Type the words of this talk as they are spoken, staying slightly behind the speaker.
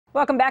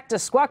Welcome back to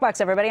Squawk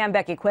Box, everybody. I'm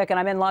Becky Quick, and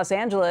I'm in Los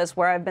Angeles,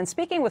 where I've been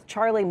speaking with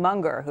Charlie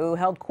Munger, who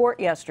held court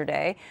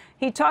yesterday.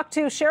 He talked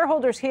to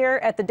shareholders here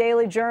at the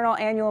Daily Journal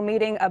annual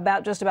meeting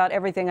about just about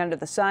everything under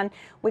the sun.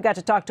 We got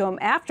to talk to him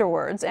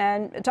afterwards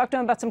and talk to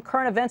him about some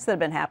current events that have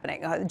been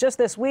happening. Just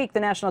this week, the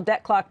national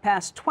debt clock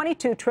passed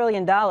 $22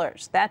 trillion.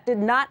 That did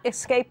not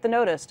escape the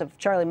notice of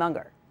Charlie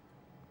Munger.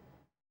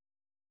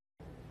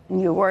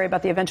 You worry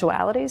about the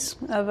eventualities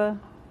of a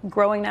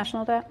growing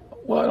national debt?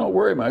 Well, I don't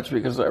worry much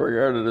because I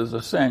regard it as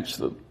a cinch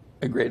that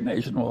a great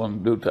nation will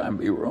in due time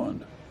be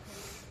ruined.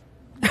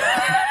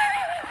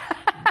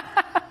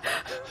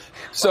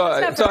 So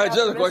it's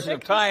just a question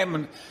of time.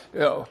 And,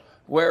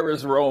 where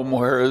is Rome?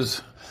 Where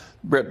is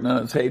Britain in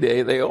its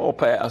heyday? They all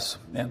pass.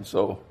 And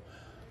so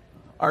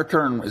our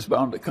turn is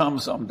bound to come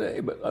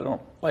someday, but I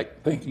don't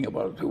like thinking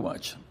about it too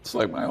much. It's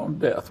like my own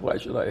death. Why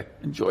should I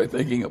enjoy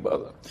thinking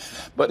about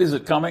it? But is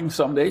it coming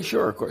someday?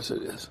 Sure, of course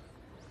it is.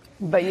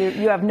 But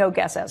you have no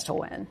guess as to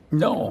when?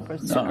 No,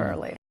 sooner or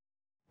later.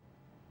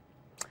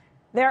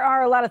 There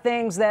are a lot of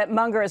things that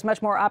Munger is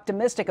much more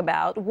optimistic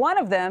about. One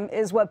of them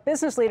is what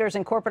business leaders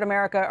in corporate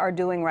America are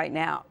doing right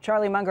now.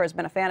 Charlie Munger has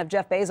been a fan of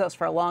Jeff Bezos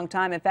for a long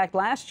time. In fact,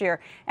 last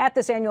year at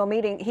this annual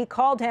meeting, he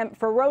called him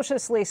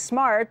ferociously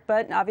smart,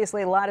 but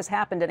obviously a lot has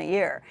happened in a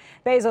year.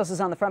 Bezos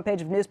is on the front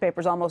page of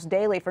newspapers almost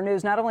daily for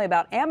news not only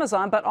about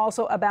Amazon, but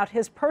also about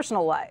his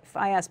personal life.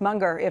 I asked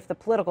Munger if the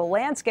political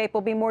landscape will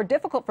be more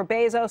difficult for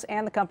Bezos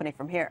and the company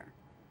from here.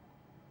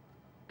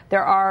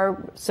 There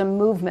are some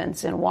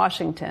movements in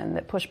Washington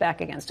that push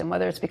back against him,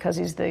 whether it's because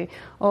he's the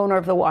owner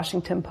of the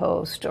Washington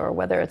Post or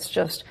whether it's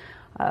just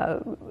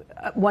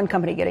one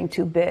company getting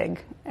too big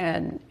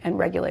and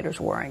regulators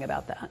worrying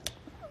about that.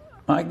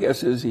 My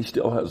guess is he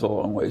still has a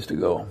long ways to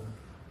go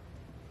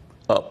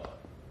up.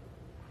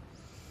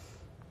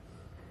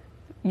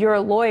 You're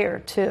a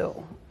lawyer,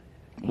 too.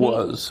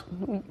 Was.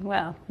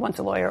 Well, once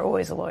a lawyer,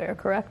 always a lawyer,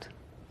 correct?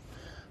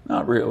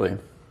 Not really.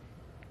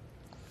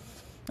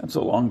 That's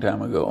a long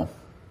time ago.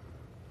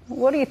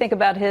 What do you think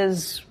about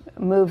his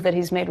move that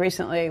he's made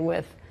recently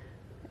with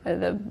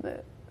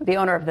the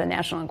owner of the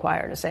National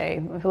Enquirer to say,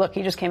 look,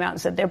 he just came out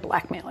and said, they're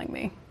blackmailing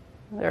me.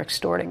 They're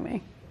extorting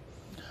me.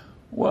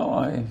 Well,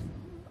 I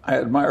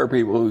admire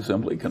people who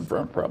simply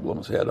confront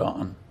problems head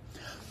on.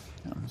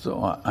 And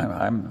so I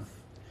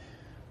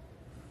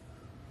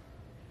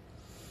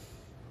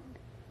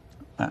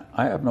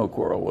have no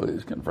quarrel with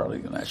his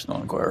confronting the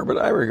National Enquirer, but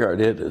I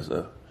regard it as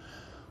a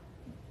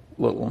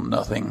little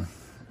nothing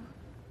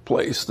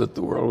place that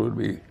the world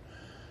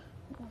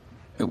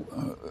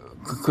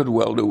could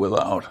well do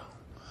without.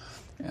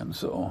 And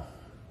so,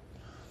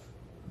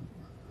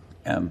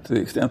 and to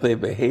the extent they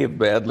behave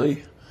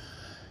badly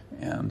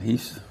and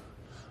he's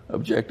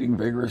objecting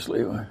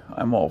vigorously,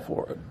 I'm all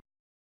for it.